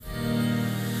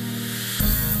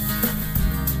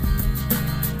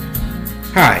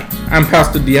Hi, I'm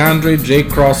Pastor DeAndre J.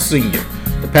 Cross Sr.,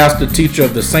 the pastor teacher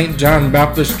of the St. John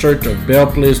Baptist Church of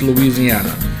Belle Place, Louisiana.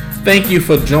 Thank you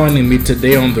for joining me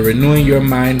today on the Renewing Your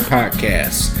Mind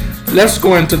podcast. Let's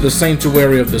go into the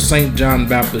sanctuary of the St. John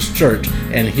Baptist Church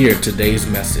and hear today's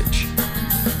message.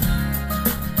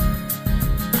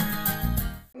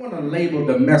 I want to label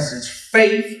the message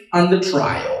Faith Under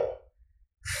Trial.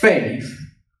 Faith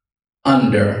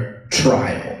under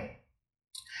trial.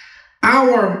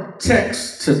 Our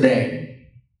text today,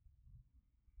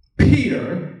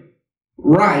 Peter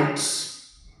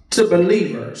writes to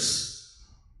believers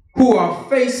who are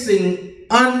facing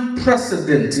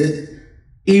unprecedented,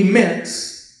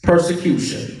 immense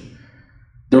persecution.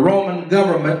 The Roman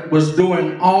government was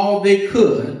doing all they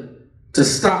could to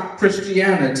stop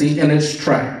Christianity in its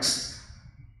tracks.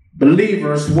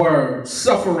 Believers were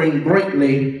suffering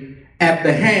greatly at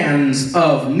the hands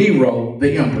of Nero,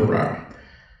 the emperor.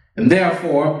 And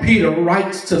therefore, Peter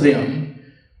writes to them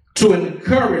to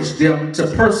encourage them to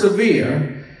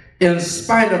persevere in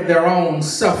spite of their own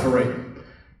suffering,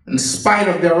 in spite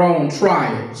of their own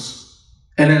trials,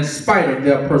 and in spite of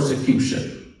their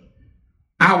persecution.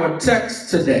 Our text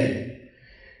today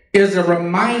is a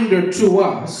reminder to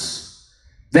us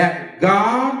that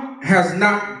God has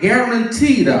not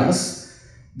guaranteed us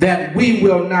that we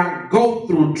will not go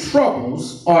through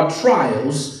troubles or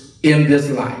trials in this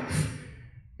life.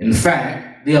 In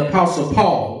fact, the Apostle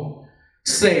Paul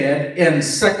said in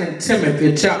 2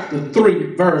 Timothy chapter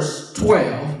 3, verse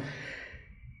 12,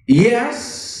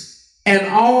 yes, and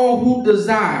all who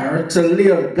desire to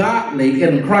live godly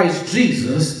in Christ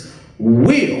Jesus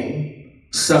will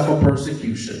suffer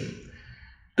persecution.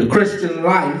 The Christian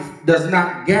life does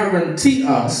not guarantee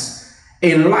us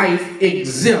a life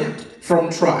exempt from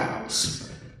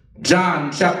trials.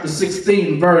 John chapter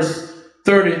 16, verse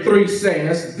 33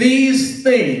 says, these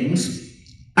things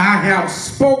I have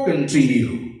spoken to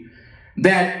you,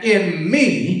 that in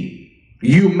me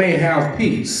you may have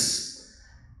peace.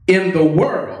 In the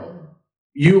world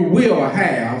you will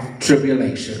have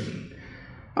tribulation.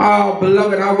 Oh,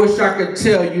 beloved, I wish I could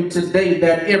tell you today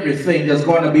that everything is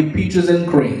going to be peaches and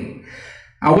cream.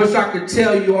 I wish I could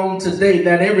tell you on today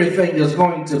that everything is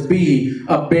going to be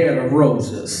a bed of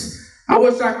roses. I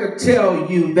wish I could tell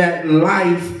you that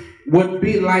life would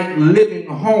be like living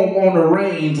home on a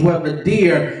range where the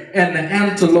deer and the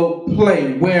antelope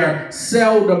play, where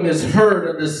seldom is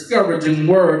heard a discouraging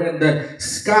word and the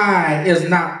sky is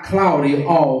not cloudy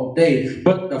all day.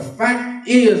 But the fact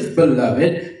is,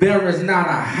 beloved, there is not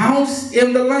a house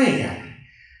in the land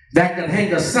that can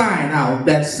hang a sign out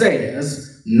that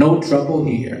says, no trouble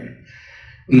here.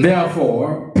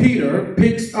 Therefore, Peter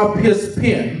picks up his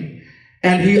pen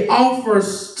and he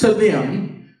offers to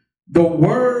them the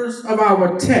words of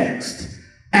our text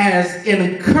as an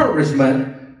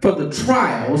encouragement for the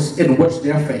trials in which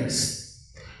they're faced.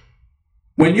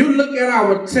 When you look at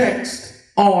our text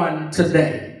on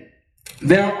today,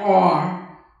 there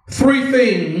are three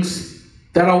things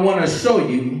that I want to show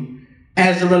you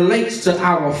as it relates to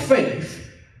our faith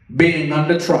being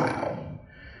under trial.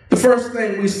 The first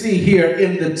thing we see here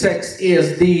in the text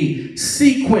is the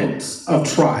sequence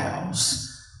of trials.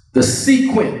 The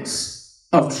sequence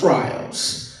of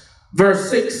trials. Verse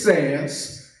 6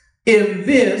 says, in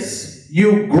this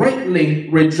you greatly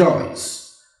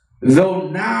rejoice, though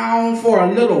now for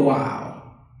a little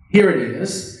while, here it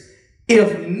is,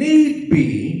 if need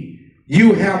be,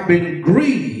 you have been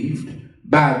grieved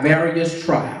by various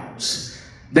trials.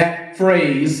 That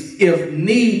phrase, if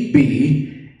need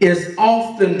be, is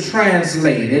often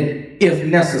translated if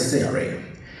necessary.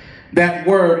 That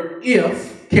word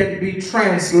if can be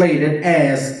translated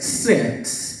as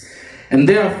since. And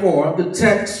therefore, the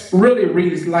text really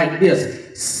reads like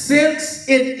this. Since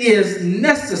it is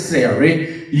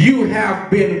necessary, you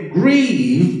have been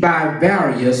grieved by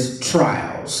various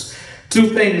trials. Two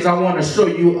things I want to show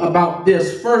you about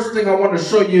this. First thing I want to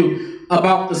show you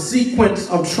about the sequence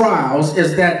of trials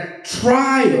is that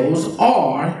trials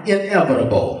are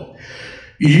inevitable.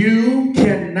 You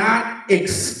cannot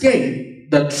escape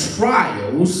the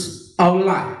trials of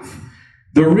life.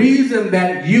 The reason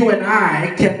that you and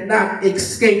I cannot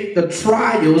escape the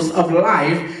trials of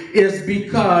life is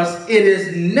because it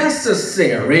is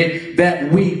necessary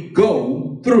that we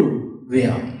go through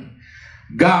them.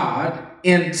 God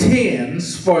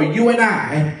intends for you and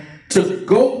I to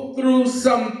go through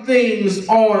some things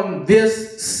on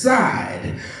this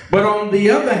side. But on the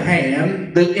other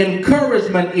hand, the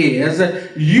encouragement is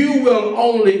you will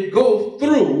only go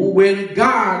through when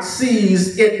God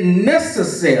sees it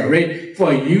necessary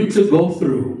for you to go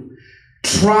through.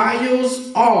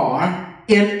 Trials are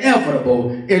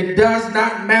inevitable. It does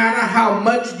not matter how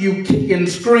much you kick and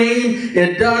scream.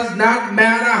 It does not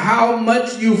matter how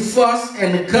much you fuss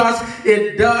and cuss.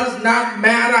 It does not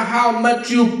matter how much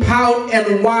you pout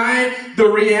and whine. The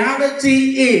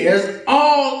reality is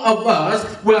all of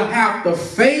us will have to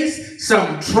face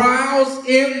some trials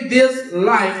in this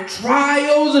life.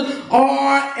 Trials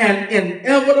are an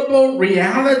inevitable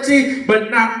reality, but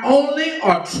not only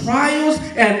are trials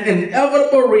an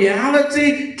inevitable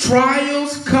reality,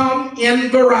 trials come in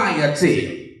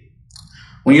variety.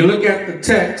 When you look at the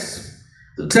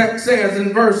text says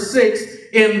in verse 6,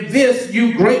 in this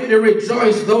you greatly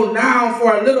rejoice, though now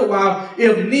for a little while,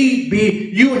 if need be,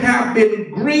 you have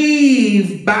been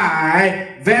grieved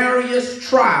by various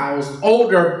trials.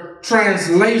 Older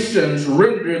translations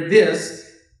render this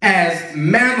as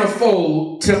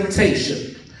manifold temptation.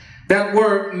 That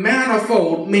word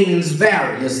manifold means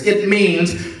various. It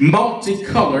means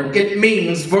multicolored. It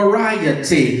means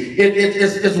variety.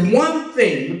 It's one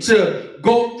thing to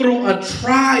go through a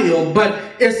trial, but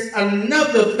it's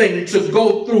another thing to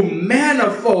go through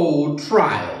manifold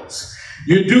trials.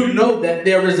 You do know that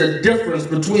there is a difference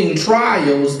between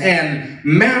trials and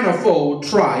manifold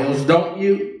trials, don't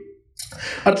you?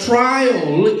 A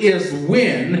trial is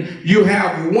when you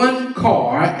have one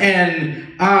car and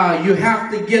you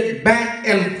have to get back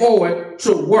and forward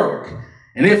to work.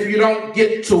 And if you don't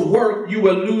get to work, you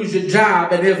will lose your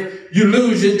job. And if you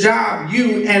lose your job,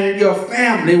 you and your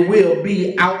family will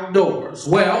be outdoors.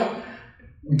 Well,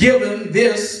 given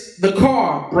this, the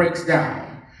car breaks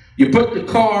down. You put the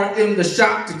car in the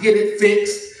shop to get it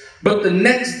fixed, but the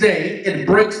next day it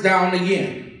breaks down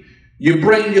again. You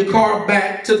bring your car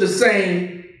back to the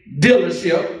same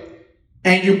dealership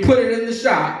and you put it in the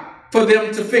shop for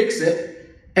them to fix it,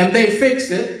 and they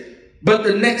fix it, but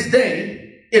the next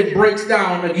day it breaks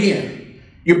down again.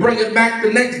 You bring it back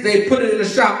the next day, put it in the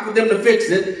shop for them to fix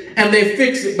it, and they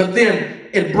fix it, but then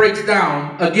it breaks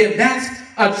down again. That's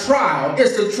a trial.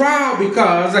 It's a trial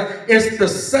because it's the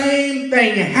same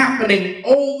thing happening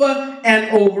over and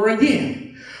over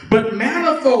again. But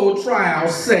manifold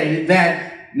trials say that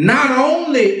not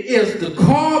only is the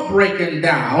car breaking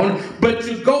down, but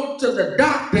you go to the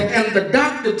doctor and the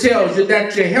doctor tells you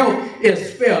that your health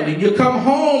is failing. You come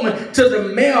home to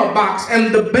the mailbox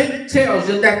and the bank tells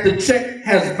you that the check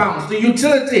has bounced. The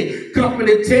utility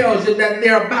company tells you that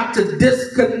they're about to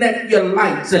disconnect your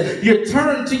lights. You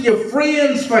turn to your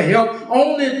friends for help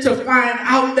only to find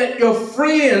out that your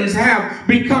friends have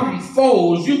become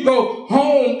foes. You go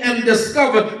home and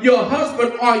discover your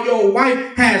husband or your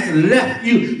wife has left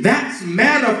you. That's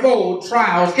manifold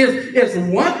trials. It's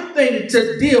one thing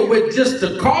to deal with just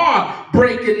the car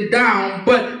breaking down,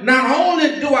 but not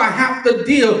only do I have to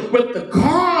deal with the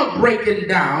car breaking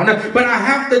down, but I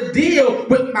have to deal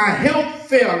with my health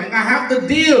failing. I have to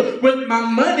deal with my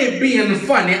money being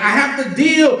funny. I have to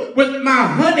deal with my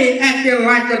honey acting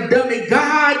like a dummy.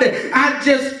 God, I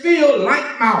just feel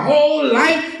like my whole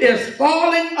life is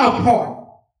falling apart.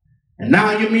 And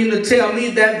now you mean to tell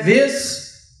me that this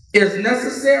is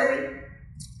necessary?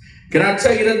 Can I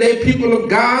tell you today, people of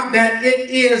God, that it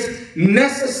is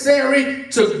necessary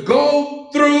to go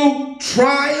through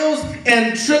trials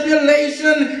and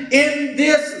tribulation in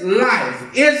this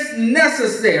life. It's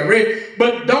necessary,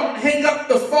 but don't hang up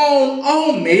the phone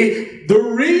on me. The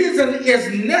reason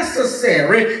it's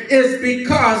necessary is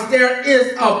because there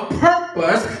is a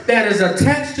purpose that is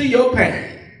attached to your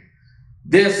pain.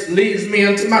 This leads me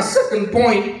into my second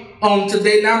point on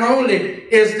today. Not only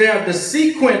is there the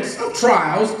sequence of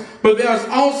trials, but there's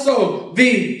also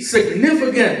the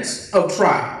significance of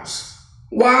trials.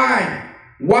 Why?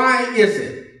 Why is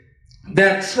it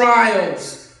that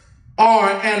trials are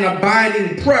an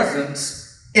abiding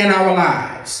presence in our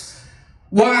lives?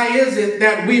 Why is it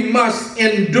that we must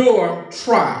endure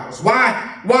trials?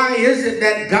 Why is it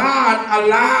that God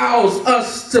allows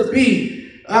us to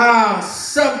be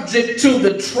subject to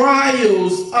the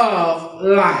trials of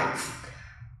life?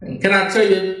 And can I tell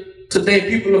you today,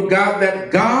 people of God,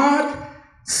 that God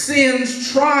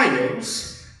sends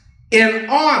trials in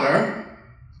order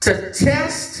to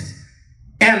test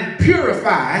and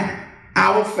purify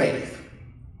our faith.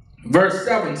 Verse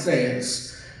 7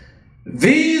 says,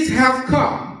 these have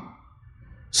come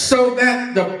so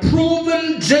that the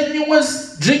proven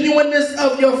genuineness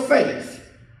of your faith,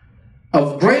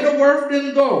 of greater worth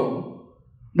than gold,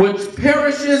 which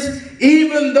perishes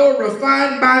even though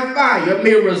refined by fire,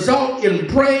 may result in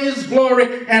praise,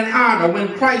 glory, and honor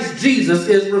when Christ Jesus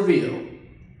is revealed.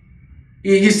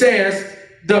 He says,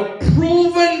 the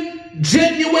proven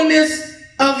genuineness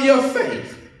of your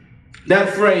faith.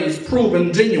 That phrase,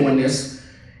 proven genuineness,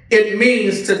 it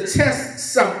means to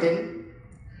test something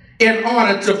in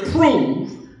order to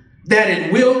prove that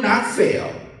it will not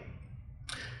fail.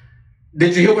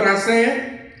 Did you hear what I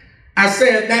said? I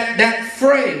said that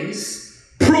phrase,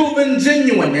 proven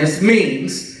genuineness,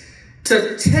 means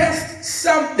to test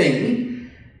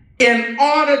something in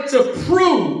order to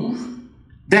prove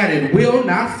that it will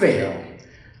not fail.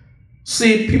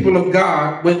 See, people of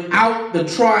God, without the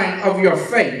trying of your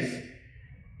faith,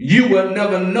 you will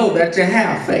never know that you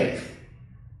have faith.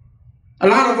 A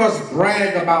lot of us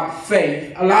brag about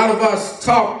faith. A lot of us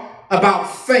talk about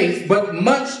faith, but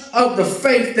much of the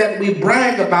faith that we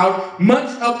brag about, much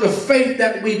of the faith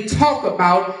that we talk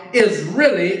about is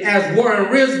really, as Warren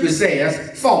Risby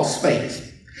says, false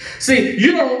faith. See,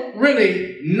 you don't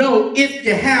really know if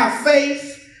you have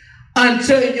faith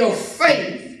until your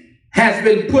faith has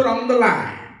been put on the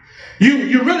line.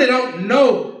 You really don't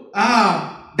know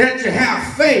that you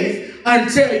have faith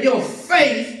until your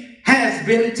faith has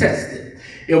been tested.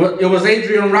 It was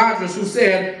Adrian Rogers who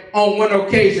said on one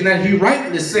occasion, and he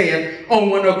rightly said on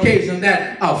one occasion,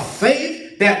 that a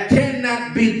faith that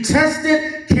cannot be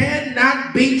tested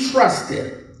cannot be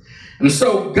trusted. And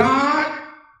so God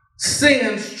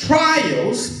sends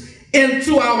trials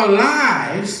into our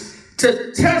lives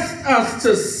to test us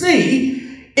to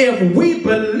see if we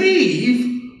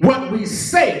believe what we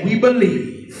say we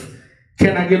believe.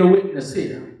 Can I get a witness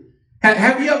here?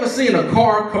 Have you ever seen a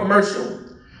car commercial?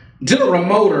 General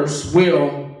Motors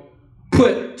will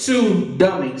put two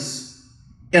dummies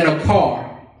in a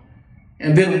car,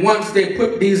 and then once they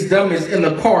put these dummies in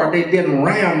the car, they then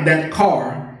ram that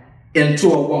car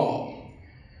into a wall.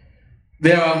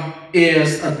 There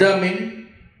is a dummy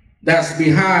that's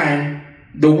behind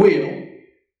the wheel,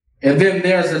 and then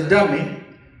there's a dummy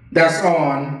that's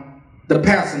on the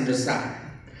passenger side.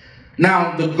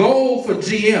 Now, the goal for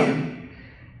GM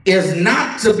is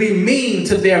not to be mean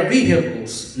to their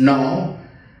vehicles. No,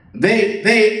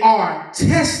 they are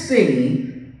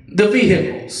testing the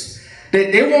vehicles.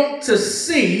 They want to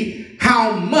see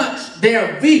how much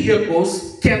their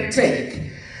vehicles can take.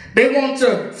 They want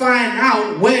to find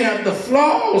out where the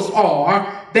flaws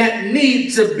are that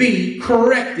need to be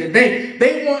corrected.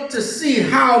 They want to see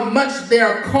how much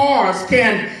their cars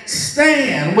can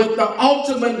stand, with the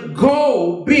ultimate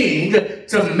goal being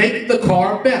to make the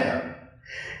car better.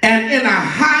 And in a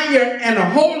higher and a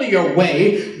holier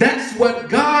way, that's what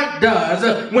God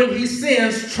does when he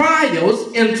sends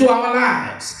trials into our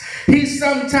lives. He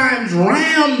sometimes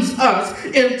rams us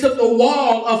into the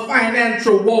wall of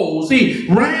financial woes. He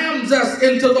rams us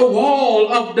into the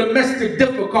wall of domestic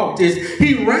difficulties.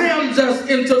 He rams us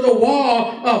into the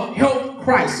wall of health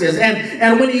crisis.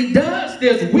 And when he does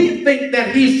this, we think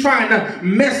that he's trying to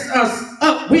mess us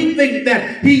up. We think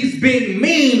that he's being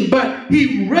mean, but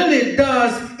he really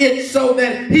does it so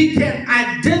that he can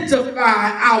identify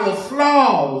our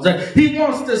flaws. He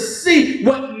wants to see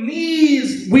what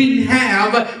needs we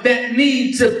have that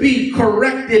need to be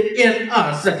corrected in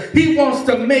us. He wants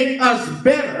to make us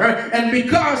better, and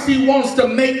because he wants to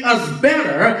make us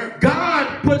better,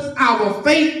 God puts our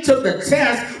faith to the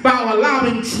test by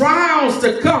allowing trials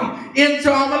to come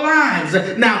into our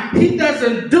lives. Now, he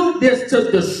doesn't do this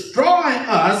to destroy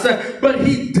us, but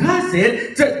he does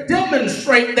it to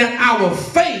demonstrate that our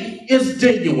faith is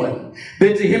genuine.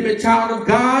 Did you hear me, child of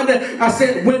God? I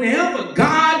said, whenever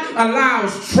God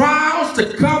allows trials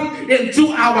to come into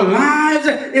our lives,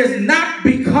 it's not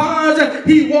because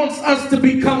he wants us to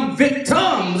become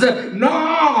victims,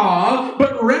 no,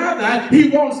 but rather he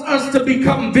wants us to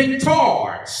become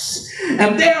victors.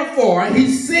 And therefore, he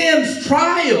sends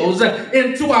trials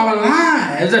into our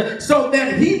lives so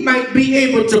that he might be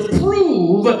able to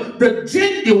prove the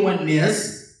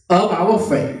genuineness of our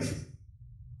faith.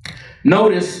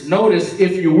 Notice,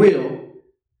 if you will,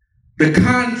 the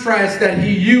contrast that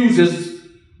he uses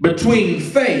between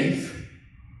faith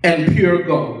and pure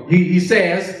gold. He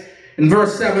says in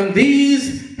verse 7,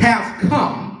 these have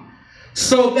come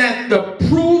so that the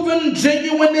proven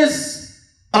genuineness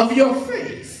of your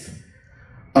faith,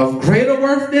 of greater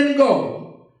worth than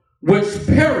gold, which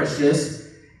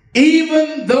perishes,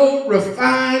 even though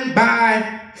refined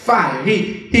by fire.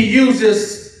 He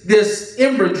uses this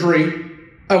imagery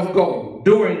of gold.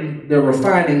 During the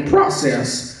refining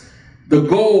process, the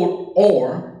gold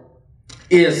ore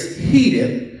is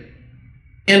heated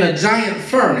in a giant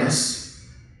furnace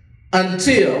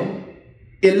until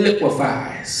it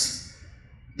liquefies.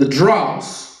 The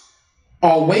dross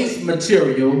or waste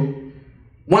material,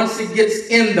 once it gets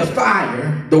in the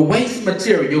fire, the waste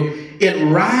material, it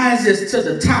rises to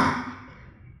the top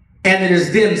and it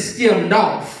is then skimmed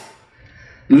off,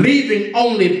 leaving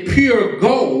only pure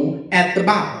gold at the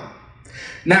bottom.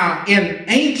 Now, in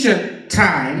ancient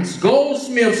times,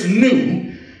 goldsmiths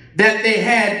knew that they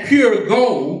had pure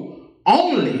gold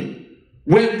only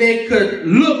when they could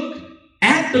look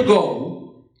at the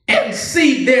gold and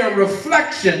see their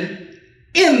reflection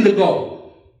in the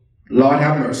gold. Lord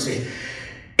have mercy.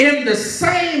 In the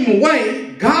same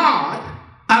way, God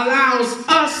allows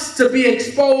us to be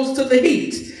exposed to the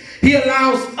heat. He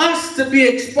allows us to be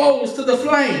exposed to the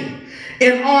flame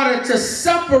in order to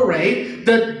separate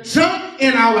the junk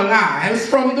in our lives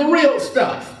from the real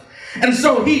stuff. And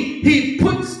so he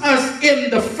puts us in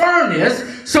the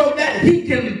furnace so that he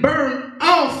can burn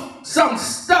off some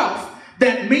stuff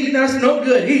that mean us no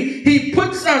good. He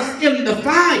puts us in the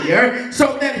fire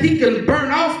so that he can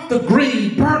burn off the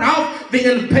greed, burn off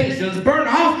the impatience, burn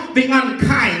off the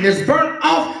unkindness, burn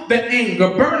off the anger,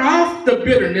 burn off the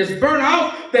bitterness, burn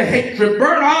off the hatred,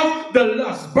 burn off the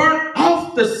lust, burn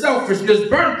off the selfishness,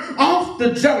 burn off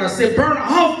the jealousy, burn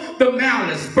off the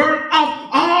malice, burn off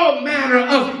all manner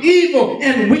of evil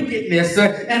and wickedness.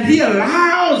 And he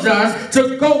allows us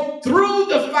to go through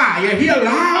the fire. He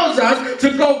allows us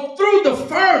to go through the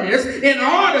furnace in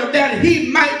order that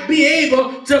he might be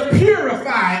able to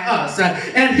purify us.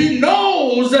 And he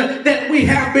knows that we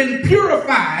have been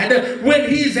purified when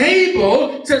he's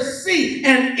able to see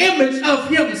an image of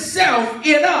himself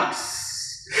in us.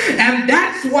 And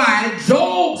that's why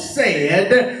Job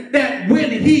said that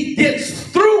when he gets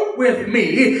through with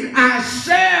me, I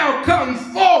shall come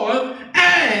forth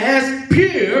as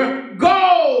pure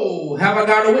gold. Have I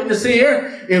got a witness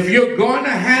here? If you're going to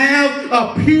have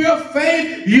a pure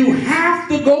faith, you have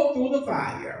to go through the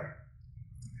fire.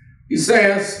 He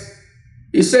says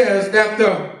that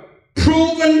the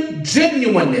proven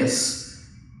genuineness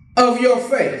of your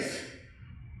faith,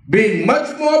 being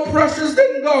much more precious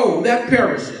than gold that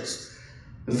perishes,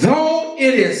 though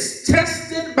it is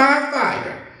tested by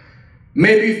fire,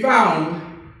 may be found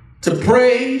to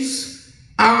praise,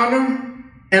 honor,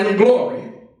 and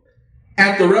glory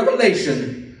at the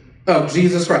revelation of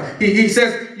Jesus Christ. He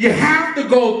says you have to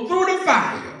go through the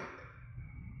fire.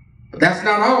 But that's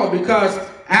not all, because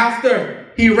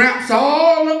after he wraps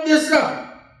all of this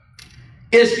up,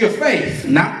 it's your faith,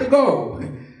 not the gold,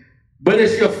 but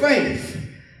it's your faith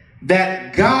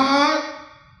that God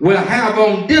will have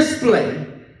on display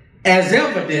as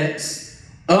evidence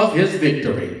of his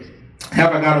victory.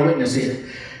 Have I got a witness here?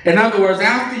 In other words,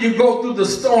 after you go through the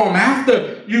storm,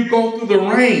 after you go through the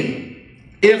rain,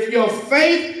 if your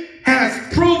faith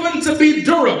has proven to be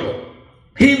durable,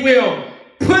 he will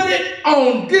put it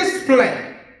on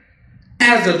display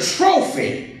as a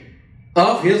trophy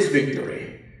of his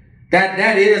victory.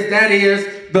 That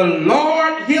is the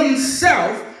Lord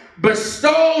himself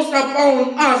bestows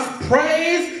upon us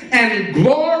praise and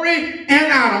glory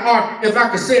and honor. Or if I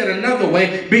could say it another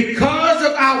way, because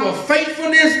of our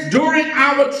faithfulness during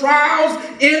our trials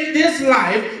in this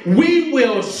life, we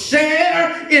will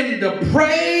share in the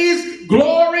praise,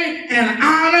 glory, and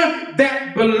honor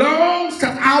that belongs to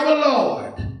our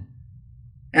Lord.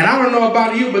 And I don't know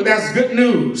about you, but that's good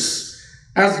news.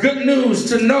 That's good news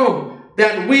to know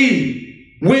that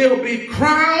we will be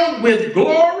crowned with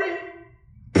glory,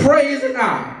 praise, and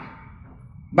honor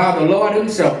by the Lord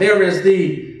himself. There is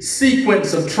the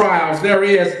sequence of trials. There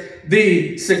is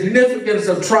the significance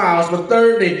of trials. But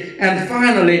thirdly and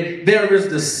finally, there is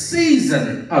the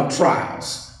season of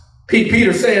trials.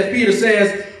 Peter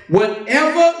says,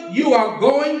 whatever you are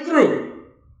going through,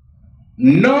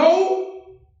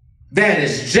 know that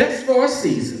it's just for a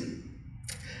season.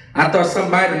 I thought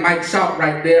somebody might shout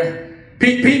right there.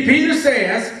 Peter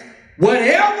says,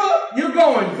 whatever you're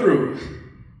going through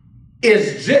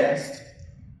is just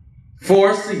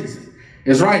for a season.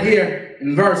 It's right here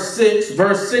in verse 6.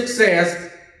 Verse 6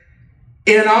 says,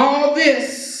 in all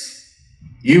this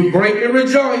you greatly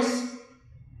rejoice.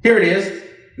 Here it is.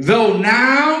 Though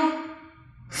now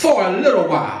for a little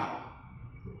while.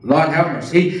 Lord have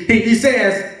mercy. He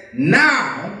says,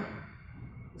 now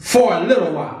for a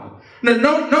little while. Now,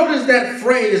 notice that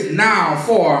phrase, now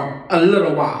for a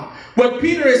little while. What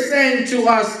Peter is saying to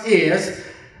us is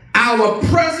our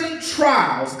present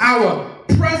trials, our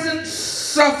present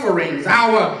sufferings,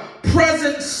 our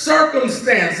present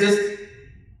circumstances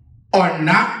are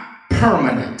not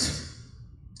permanent.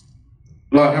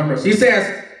 Lord have mercy. He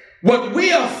says, what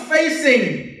we are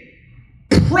facing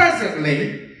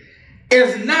presently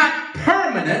is not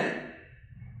permanent,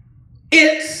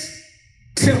 it's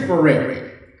temporary.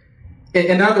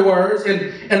 In other words,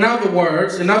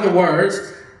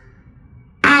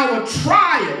 our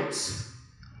trials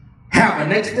have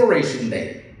an expiration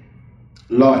date.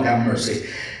 Lord have mercy.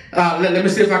 Let me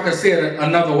see if I can say it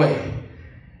another way.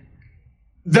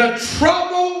 The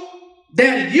trouble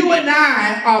that you and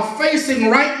I are facing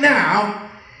right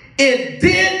now It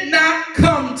did not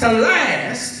come to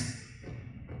last,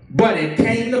 but it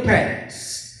came to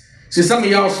pass. See, some of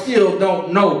y'all still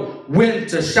don't know when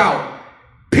to shout.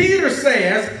 Peter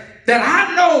says that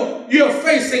I know you're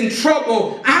facing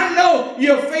trouble. I know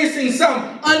you're facing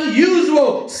some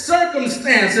unusual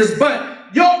circumstances,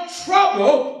 but your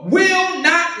trouble will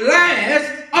not last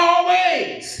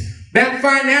always. That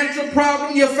financial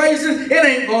problem you're facing, it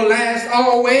ain't going to last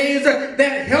always.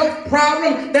 That health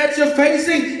problem that you're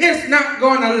facing, it's not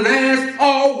going to last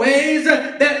always.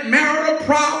 That marital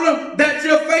problem that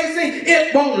you're facing,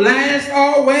 it won't last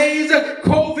always.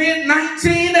 COVID-19,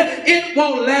 it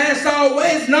won't last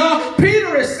always. No,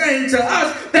 Peter is saying to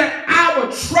us that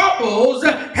our troubles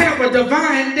have a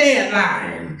divine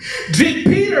deadline.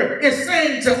 Peter is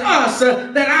saying to us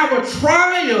that our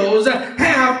trials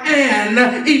have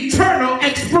an eternal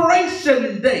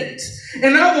expiration date.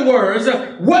 In other words,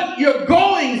 what you're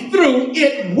going through,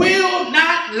 it will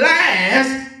not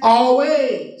last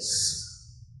always.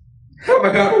 Have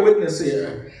I got a witness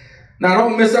here? Now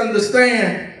don't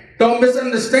misunderstand. Don't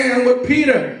misunderstand what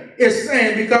Peter is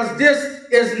saying, because this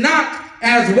is not,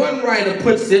 as one writer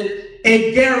puts it,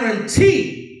 a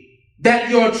guarantee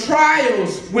that your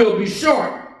trials will be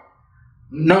short.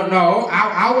 No,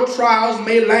 our trials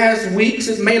may last weeks,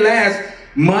 it may last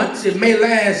months, it may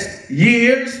last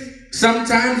years,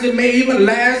 sometimes it may even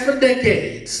last for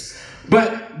decades.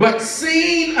 But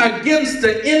seen against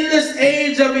the endless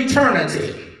age of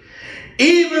eternity,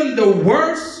 even the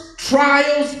worst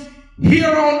trials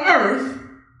here on earth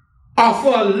are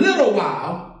for a little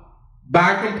while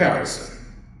by comparison.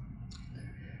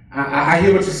 I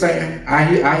hear what you're saying. I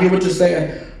hear what you're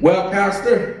saying. Well,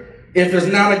 Pastor, if it's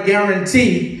not a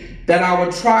guarantee that our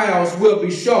trials will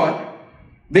be short,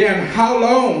 then how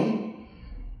long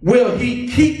will he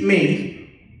keep me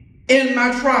in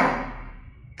my trial?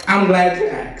 I'm glad you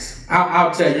asked.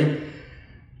 I'll tell you.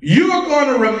 You're going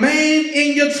to remain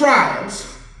in your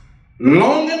trials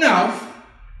long enough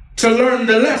to learn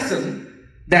the lesson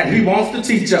that he wants to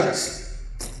teach us,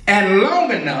 and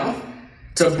long enough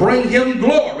to bring him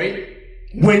glory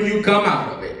when you come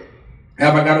out of it.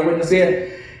 Have I got a witness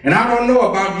here? And I don't know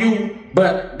about you,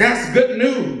 but that's good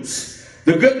news.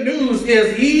 The good news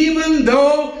is, even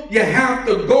though you have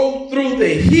to go through the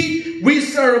heat, we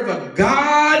serve a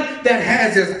God that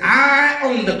has his eye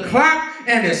on the clock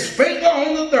and his finger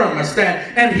on the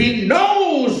thermostat, and he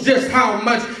knows just how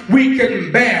much we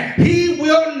can bear. He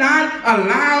will not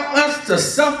allow us to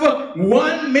suffer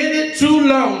 1 minute too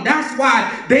long. That's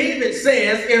why David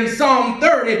says in Psalm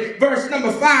 30, verse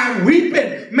number 5,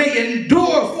 weeping may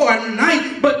endure for a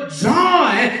night, but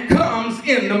joy comes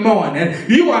in the morning.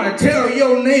 You ought to tell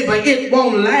your neighbor it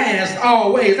won't last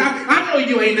always. I know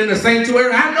you ain't in the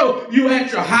sanctuary. I know you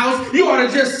at your house. You ought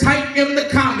to just type in the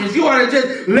comments. You ought to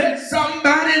just let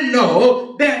somebody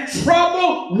know that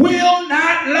trouble will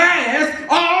not last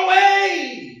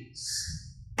always.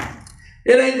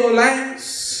 It ain't gonna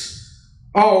last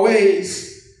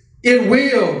always. It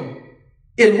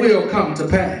will come to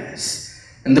pass.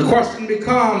 And the question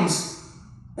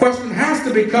has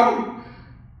to become,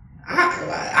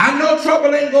 I know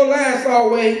trouble ain't gonna last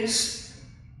always,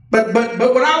 but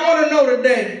what I want to know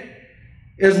today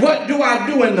is, what do I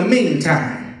do in the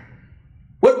meantime?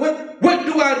 What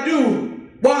do I do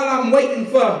while I'm waiting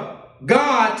for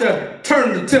God to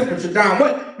turn the temperature down?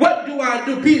 What do I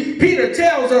do? Peter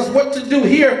tells us what to do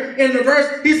here in the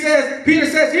verse. Peter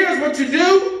says, here's what you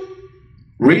do.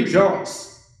 Rejoice.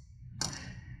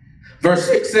 Verse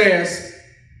 6 says,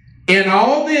 in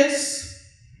all this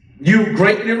you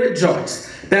greatly rejoice.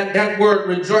 That word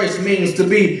rejoice means to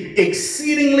be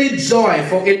exceedingly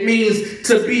joyful. It means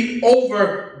to be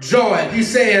overjoyed. He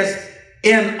says,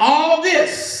 in all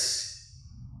this,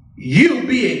 you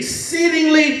be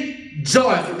exceedingly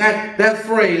joyful. That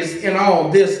phrase, in all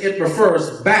this, it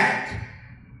refers back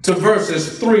to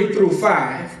verses 3 through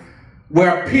 5,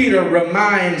 where Peter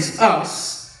reminds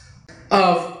us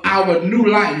of our new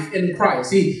life in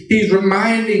Christ. He's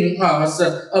reminding us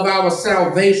of our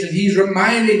salvation. He's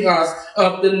reminding us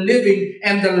of the living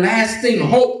and the lasting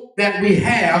hope that we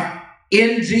have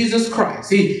in Jesus Christ.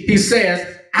 He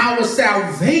says our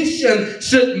salvation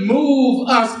should move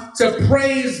us to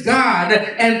praise God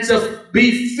and to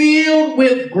be filled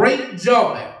with great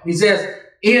joy. He says,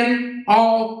 in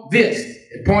all this.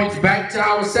 It points back to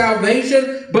our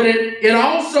salvation, but it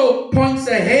also points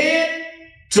ahead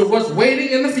to what's waiting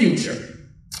in the future.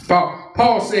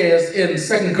 Paul says in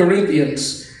 2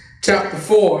 Corinthians chapter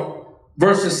 4,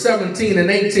 verses 17 and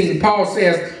 18, Paul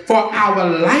says, for our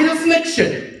light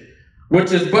affliction,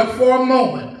 which is but for a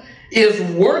moment, is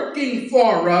working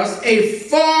for us a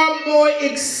far more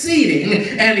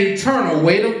exceeding and eternal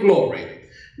weight of glory.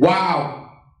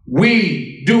 While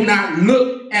we do not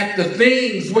look at the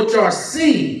things which are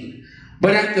seen,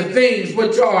 but at the things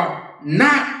which are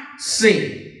not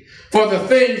seen. For the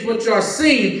things which are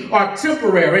seen are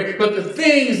temporary, but the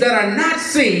things that are not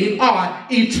seen are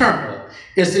eternal.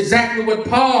 It's exactly what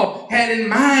Paul had in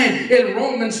mind in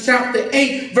Romans chapter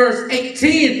 8, verse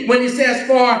 18, when he says,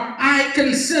 "For I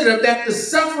consider that the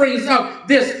sufferings of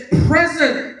this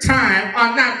present time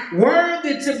are not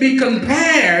worthy to be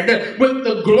compared with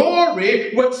the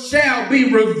glory which shall be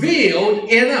revealed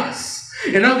in us."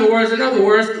 In other words,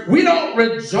 we don't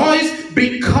rejoice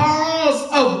because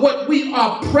of what we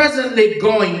are presently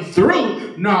going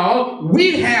through. No,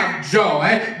 we have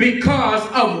joy because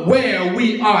of where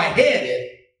we are headed.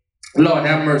 Lord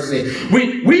have mercy.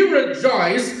 We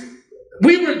rejoice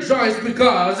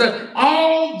because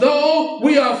although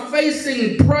we are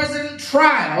facing present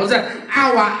trials,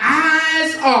 our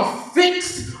eyes are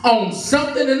fixed on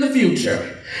something in the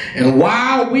future. And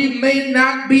while we may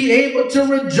not be able to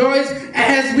rejoice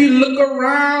as we look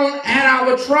around at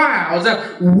our trials,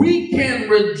 we can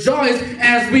rejoice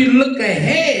as we look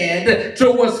ahead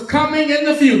to what's coming in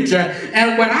the future.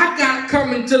 And what I got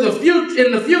coming to the future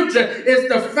in the future is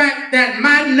the fact that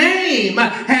my name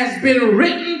has been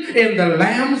written in the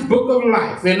Lamb's Book of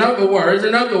Life. In other words,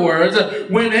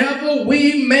 whenever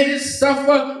we may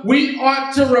suffer, we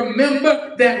ought to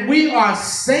remember that we are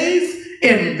safe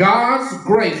in God's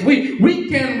grace. We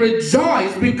can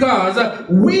rejoice because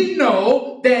we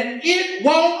know that it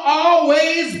won't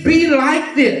always be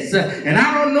like this. And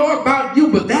I don't know about you,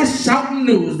 but that's shouting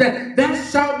news.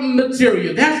 That's shouting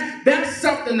material. That's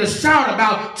something to shout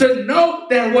about, to know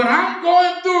that what I'm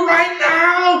going through right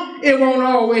now, it won't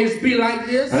always be like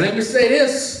this. Now let me say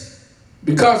this,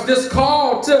 because this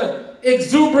call to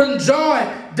exuberant joy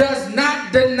does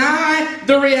not deny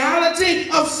the reality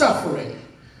of suffering.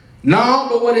 No,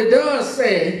 but what it does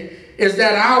say is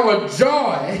that our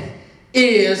joy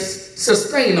is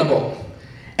sustainable,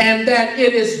 and that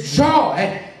it is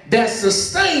joy that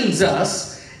sustains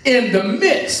us in the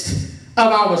midst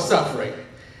of our suffering.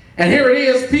 And here it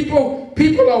is,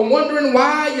 people are wondering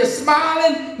why you're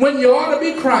smiling when you ought to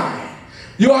be crying.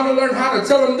 You ought to learn how to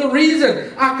tell them the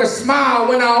reason I can smile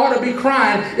when I ought to be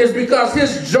crying is because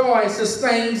his joy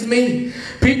sustains me.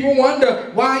 People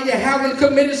wonder why you haven't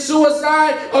committed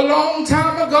suicide a long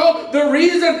time ago. The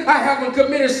reason I haven't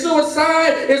committed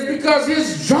suicide is because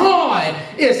his joy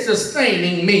is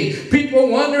sustaining me. People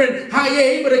wondering how you're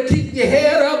able to keep your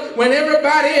head up when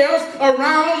everybody else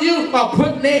around you are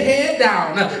putting their head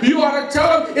down. You ought to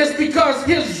tell them it's because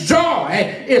his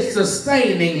joy is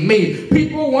sustaining me.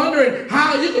 People wondering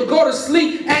how you could go to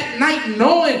sleep at night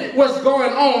knowing what's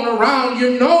going on around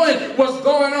you, knowing what's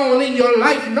going on in your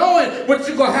life, knowing what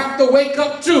you're going to have to wake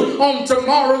up to on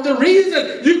tomorrow. The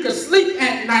reason you can sleep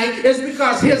at night is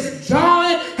because his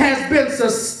joy has been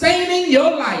sustaining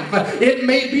your life. It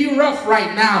may be rough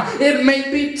right now. It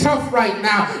may be tough right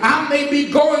now. I may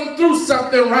be going through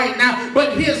something right now,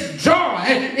 but his joy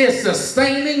is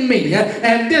sustaining me.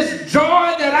 And this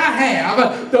joy that I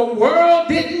have, the world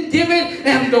didn't give it,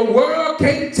 and the world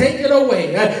can't take it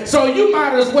away. So you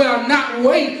might as well not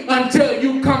wait until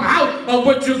you come out of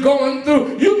what you're going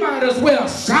through. You might as well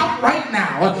shout right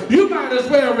now. You might as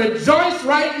well rejoice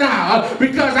right now,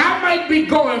 because I might be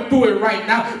going through it right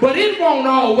now, but it won't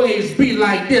always be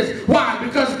like this. Why?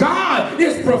 Because God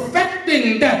is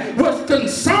perfecting that which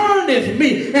concerneth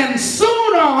me, and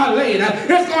sooner or later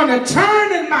it's going to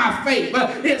turn in my favor.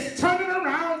 It's turning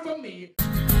around for me.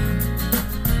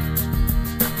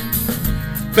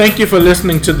 Thank you for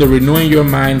listening to the Renewing Your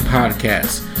Mind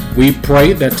podcast. We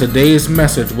pray that today's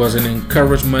message was an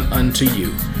encouragement unto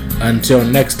you. Until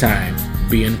next time,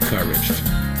 be encouraged.